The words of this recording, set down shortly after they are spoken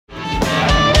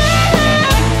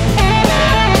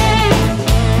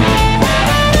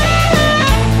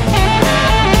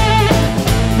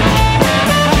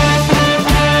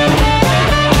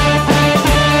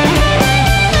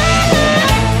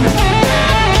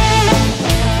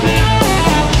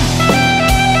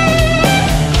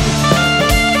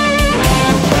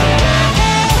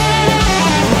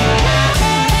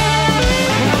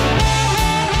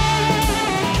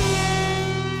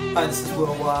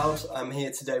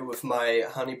here today with my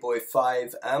Honeyboy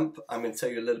 5 amp. I'm going to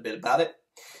tell you a little bit about it,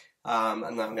 and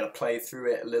then I'm going to play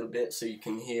through it a little bit so you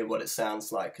can hear what it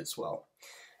sounds like as well.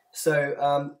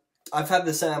 So I've had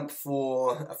this amp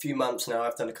for a few months now.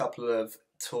 I've done a couple of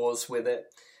tours with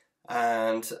it,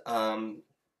 and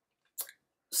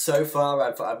so far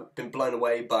I've been blown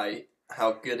away by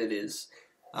how good it is.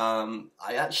 I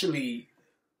actually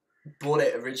bought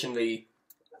it originally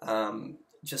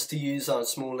just to use on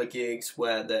smaller gigs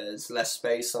where there's less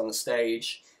space on the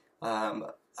stage, and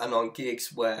on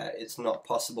gigs where it's not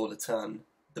possible to turn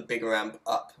the bigger amp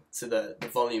up to the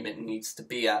volume it needs to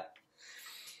be at.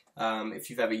 If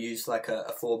you've ever used like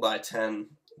a 4x10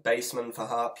 bassman for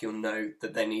harp, you'll know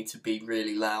that they need to be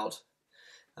really loud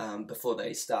before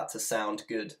they start to sound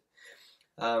good.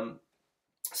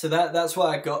 So that's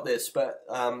why I got this, but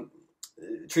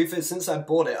truth is, since I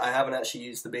bought it, I haven't actually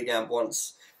used the big amp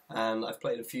once, and I've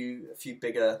played a few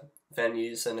bigger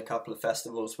venues and a couple of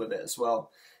festivals with it as well.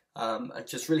 I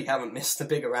just really haven't missed the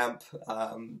bigger amp,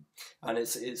 and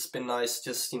it's been nice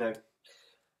just, you know,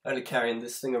 only carrying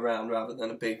this thing around rather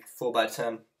than a big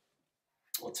 4x10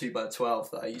 or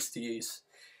 2x12 that I used to use.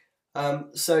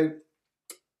 So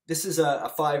this is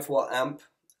a 5-watt amp.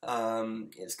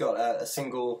 It's got a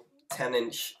single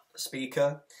 10-inch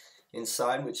speaker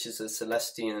inside, which is a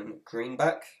Celestian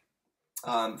greenback.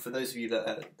 For those of you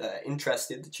that are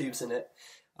interested, the tubes in it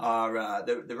are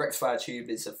the rectifier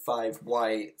tube is a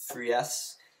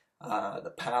 5Y3S.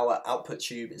 The power output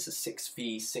tube is a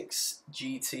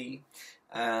 6V6GT,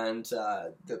 and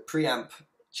the preamp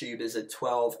tube is a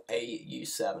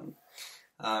 12AU7.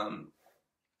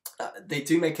 They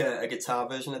do make a guitar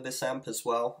version of this amp as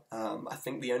well. I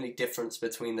think the only difference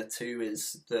between the two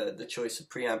is the choice of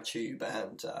preamp tube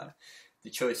and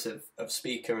the choice of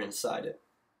speaker inside it.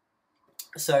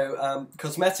 So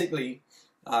cosmetically,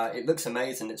 it looks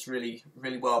amazing. It's really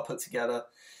well put together.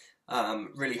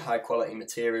 Really high quality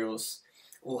materials,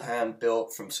 all hand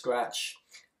built from scratch,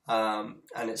 and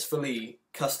it's fully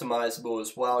customizable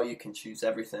as well. You can choose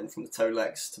everything from the toe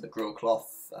legs to the grill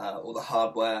cloth, all the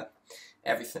hardware,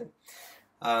 everything.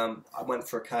 I went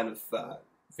for a kind of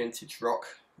vintage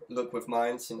rock look with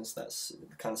mine, since that's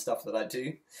the kind of stuff that I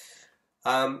do.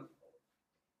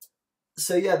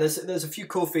 So yeah, there's a few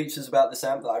cool features about this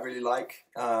amp that I really like.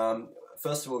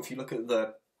 First of all, if you look at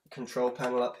the control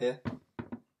panel up here,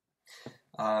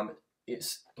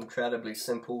 it's incredibly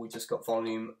simple. We just got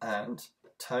volume and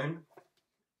tone.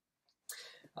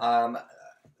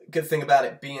 Good thing about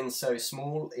it being so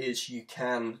small is you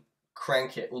can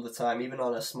crank it all the time, even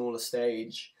on a smaller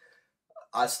stage.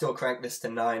 I still crank this to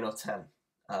 9 or 10,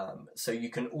 so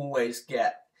you can always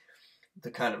get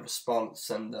the kind of response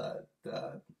and the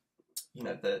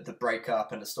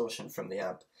breakup and distortion from the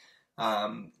amp,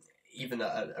 even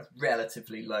at a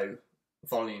relatively low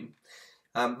volume.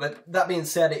 But that being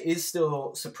said, it is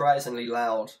still surprisingly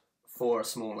loud for a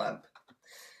small amp.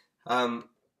 And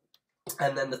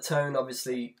then the tone,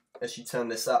 obviously, as you turn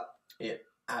this up, it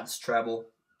adds treble.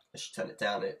 As you turn it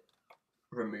down, it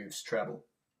removes treble.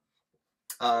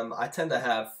 I tend to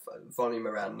have volume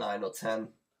around 9 or 10.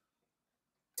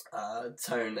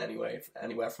 Tone anywhere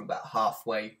from about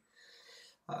halfway.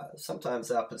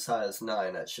 Sometimes up as high as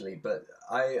 9 actually, but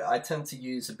I tend to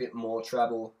use a bit more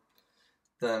treble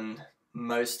than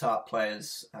most harp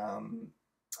players. I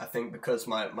think because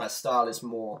my style is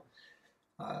more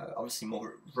obviously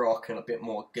more rock and a bit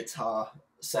more guitar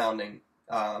sounding.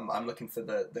 I'm looking for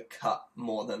the cut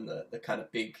more than the kind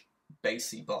of big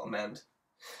bassy bottom end,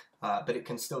 but it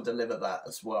can still deliver that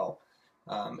as well.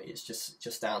 It's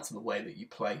just down to the way that you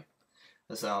play,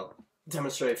 as I'll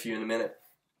demonstrate for you in a minute.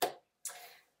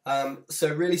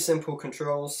 So really simple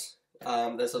controls.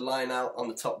 There's a line out on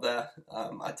the top there.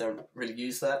 I don't really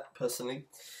use that personally.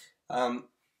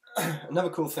 Another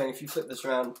cool thing, if you flip this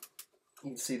around,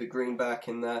 you can see the greenback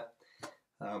in there,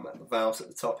 and the valves at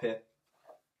the top here.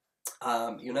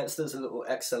 You'll notice there's a little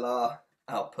XLR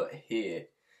output here,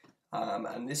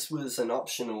 and this was an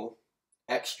optional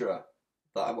extra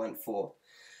that I went for.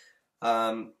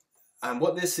 And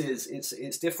what this is,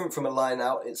 it's different from a line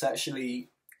out. It's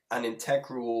actually an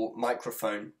integral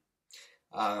microphone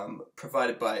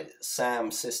provided by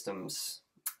Sam Systems,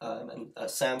 and a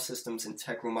Sam Systems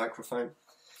integral microphone,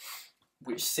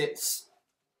 which sits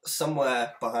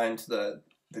somewhere behind the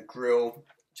grill,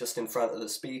 just in front of the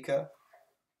speaker.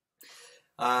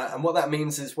 And what that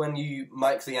means is when you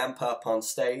mic the amp up on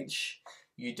stage,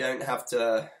 you don't have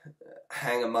to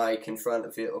hang a mic in front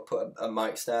of it or put a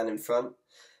mic stand in front.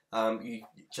 You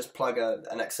just plug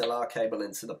an XLR cable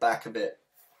into the back of it.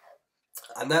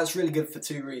 And that's really good for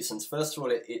two reasons. First of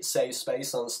all, it saves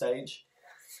space on stage.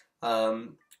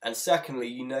 And secondly,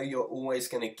 you know you're always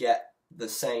going to get the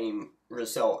same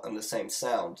result and the same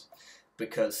sound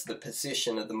because the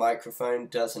position of the microphone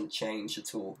doesn't change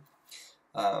at all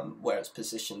where it's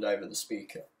positioned over the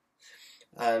speaker.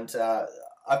 And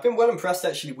I've been well impressed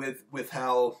actually with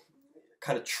how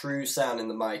kind of true sounding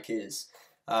the mic is.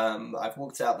 I've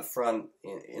walked out the front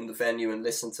in the venue and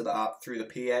listened to the art through the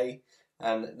PA,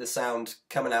 and the sound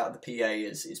coming out of the PA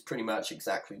is pretty much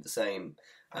exactly the same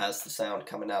as the sound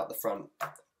coming out the front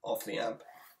of the amp,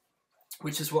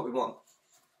 which is what we want.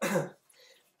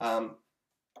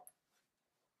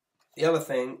 The other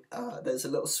thing, there's a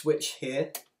little switch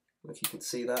here, if you can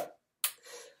see that,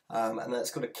 and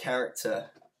that's got a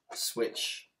character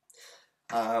switch,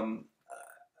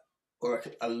 or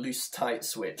a loose tight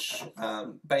switch.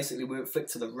 Basically, when we flick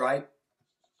to the right,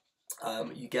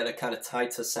 you get a kind of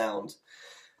tighter sound,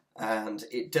 and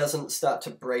it doesn't start to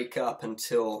break up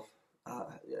until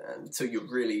you're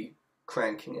really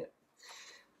cranking it.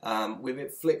 With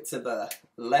it flicked to the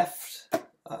left,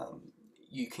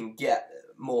 you can get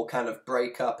more kind of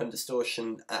break up and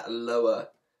distortion at a lower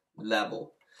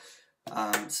level.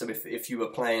 So if you were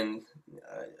playing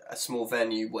a small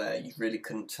venue where you really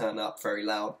couldn't turn up very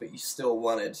loud, but you still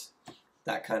wanted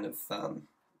that kind of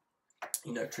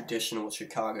you know, traditional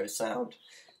Chicago sound,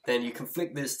 then you can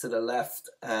flick this to the left,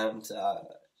 and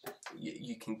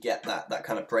you can get that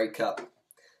kind of break up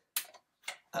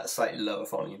at a slightly lower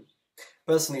volume.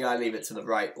 Personally, I leave it to the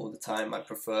right all the time. I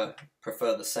prefer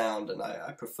the sound, and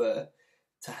I prefer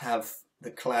to have the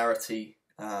clarity,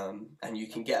 and you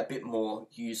can get a bit more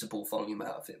usable volume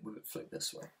out of it with it flipped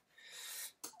this way.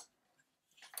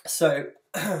 So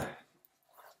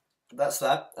that's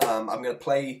that. I'm going to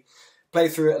play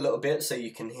through it a little bit so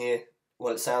you can hear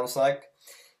what it sounds like.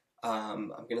 I'm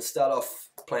going to start off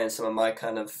playing some of my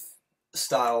kind of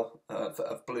style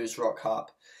of blues rock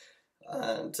harp,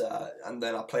 and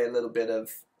then I'll play a little bit of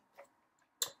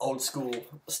old school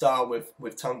style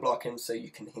with tongue blocking so you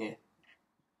can hear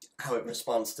how it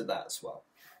responds to that as well.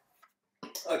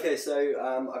 Okay,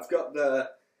 so I've got the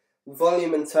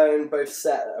volume and tone both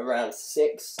set at around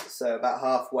 6, so about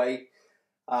halfway.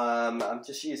 I'm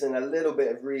just using a little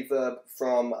bit of reverb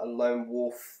from a Lone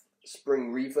Wolf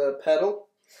spring reverb pedal,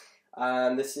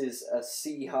 and this is a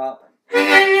C harp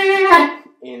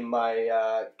in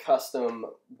my custom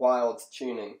Wilde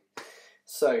tuning.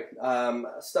 So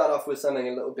I'll start off with something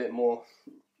a little bit more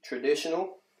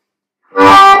traditional.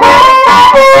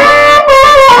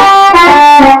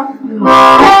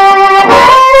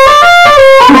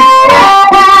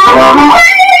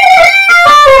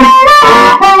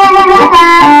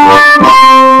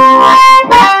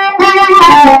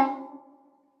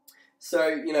 So,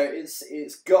 you know,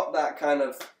 it's got that kind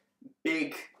of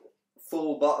big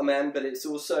full bottom end, but it's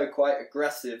also quite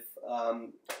aggressive.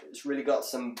 It's really got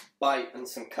some bite and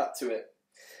some cut to it.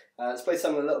 Let's play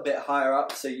something a little bit higher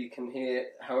up so you can hear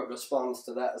how it responds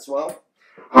to that as well.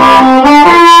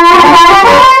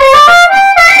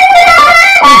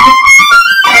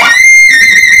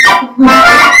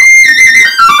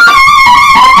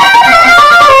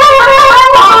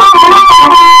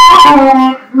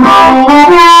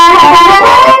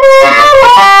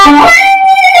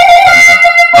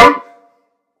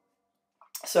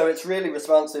 So it's really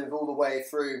responsive all the way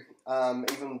through,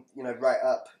 even, you know, right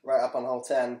up on hole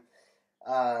 10.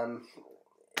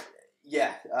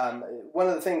 One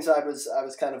of the things I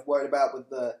was kind of worried about with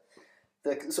the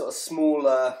sort of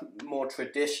smaller, more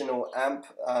traditional amp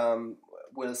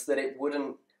was that it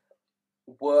wouldn't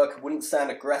work, wouldn't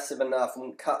sound aggressive enough,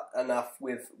 wouldn't cut enough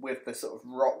with the sort of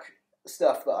rock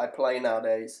stuff that I play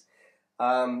nowadays.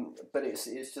 But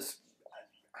it's just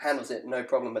handles it no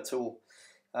problem at all.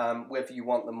 Whether you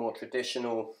want the more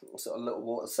traditional sort of little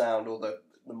water sound or the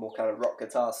more kind of rock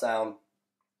guitar sound,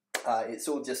 it's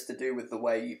all just to do with the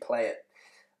way you play it.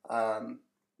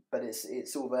 But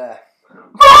it's all there.